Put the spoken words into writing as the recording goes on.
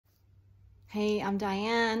Hey, I'm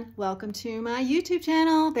Diane. Welcome to my YouTube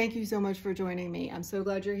channel. Thank you so much for joining me. I'm so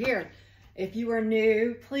glad you're here. If you are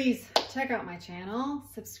new, please check out my channel,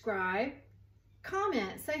 subscribe,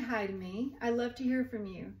 comment, say hi to me. I love to hear from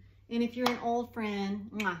you. And if you're an old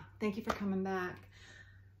friend, thank you for coming back.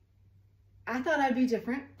 I thought I'd be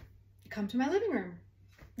different. Come to my living room.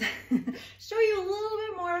 Show you a little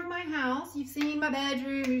bit more of my house. You've seen my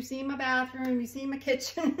bedroom, you've seen my bathroom, you've seen my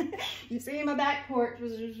kitchen, you've seen my back porch,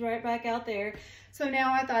 which is right back out there. So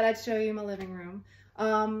now I thought I'd show you my living room.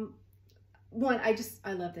 I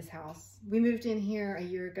love this house. We moved in here a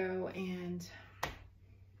year ago and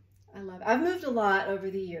I love it. I've moved a lot over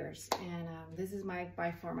the years and this is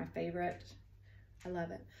by far my favorite. I love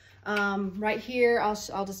it. Right here,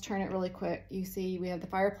 I'll just turn it really quick. You see we have the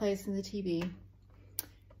fireplace and the TV.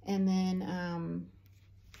 And then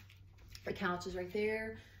the couch is right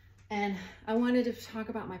there. And I wanted to talk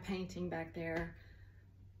about my painting back there.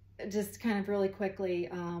 Just kind of really quickly.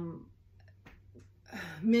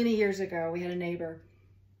 Many years ago, we had a neighbor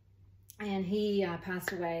and he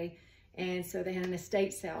passed away. And so they had an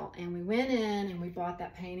estate sale and we went in and we bought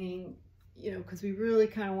that painting, you know, because we really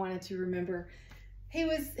kind of wanted to remember. He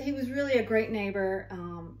was really a great neighbor.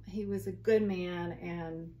 He was a good man.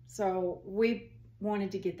 And so we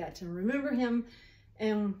wanted to get that to remember him,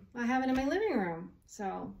 and I have it in my living room.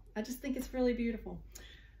 So I just think it's really beautiful.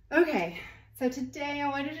 Okay, so today I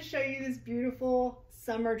wanted to show you this beautiful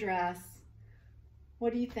summer dress.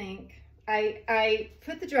 What do you think? I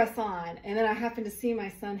put the dress on and then I happened to see my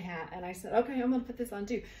sun hat and I said, okay, I'm gonna put this on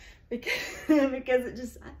too because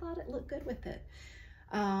I thought it looked good with it.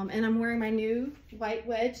 And I'm wearing my new white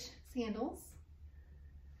wedge sandals.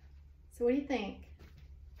 So what do you think?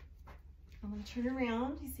 I'm gonna turn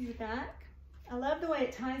around, you see the back? I love the way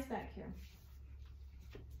it ties back here.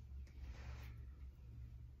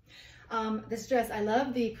 This dress, I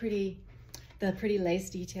love the pretty lace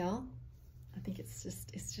detail. I think it's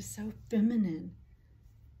just so feminine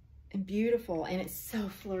and beautiful, and it's so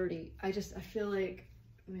flirty. I feel like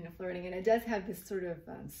I'm flirting, and it does have this sort of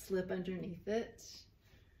slip underneath it,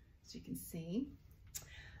 as you can see.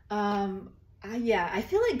 I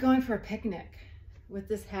feel like going for a picnic with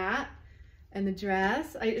this hat and the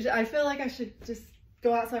dress. I feel like I should just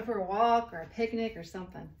go outside for a walk or a picnic or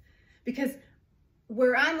something, because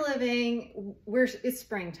where I'm living, it's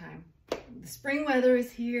springtime. The spring weather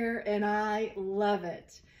is here and I love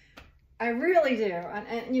it. I really do.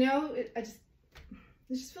 And you know, it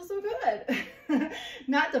just feels so good.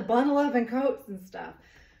 Not to bundle up in coats and stuff.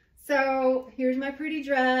 So here's my pretty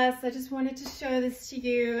dress. I just wanted to show this to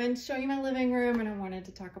you and show you my living room, and I wanted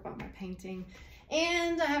to talk about my painting.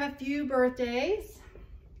 And I have a few birthdays.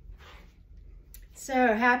 So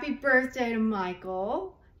happy birthday to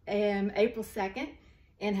Michael, April 2nd.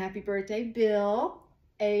 And happy birthday, Bill,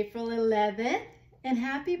 April 11th. And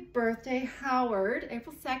happy birthday, Howard,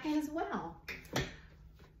 April 2nd as well.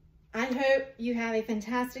 I hope you have a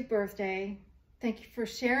fantastic birthday. Thank you for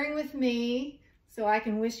sharing with me so I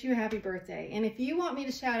can wish you a happy birthday. And if you want me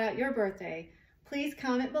to shout out your birthday, please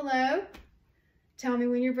comment below. Tell me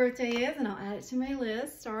when your birthday is and I'll add it to my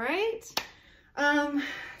list, all right?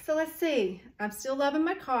 So let's see. I'm still loving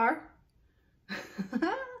my car.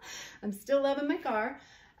 I'm still loving my car.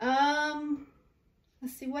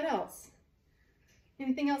 Let's see, what else?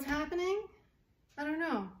 Anything else happening? I don't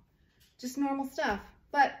know. Just normal stuff.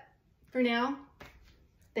 But for now,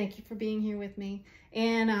 thank you for being here with me.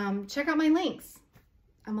 And check out my links.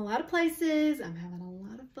 I'm a lot of places. I'm having a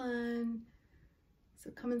lot of fun. So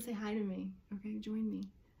come and say hi to me, okay? Join me.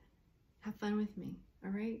 Have fun with me, all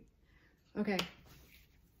right? Okay,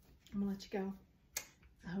 I'm gonna let you go.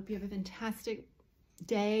 I hope you have a fantastic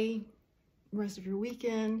day, rest of your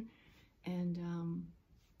weekend, and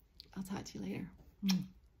I'll talk to you later.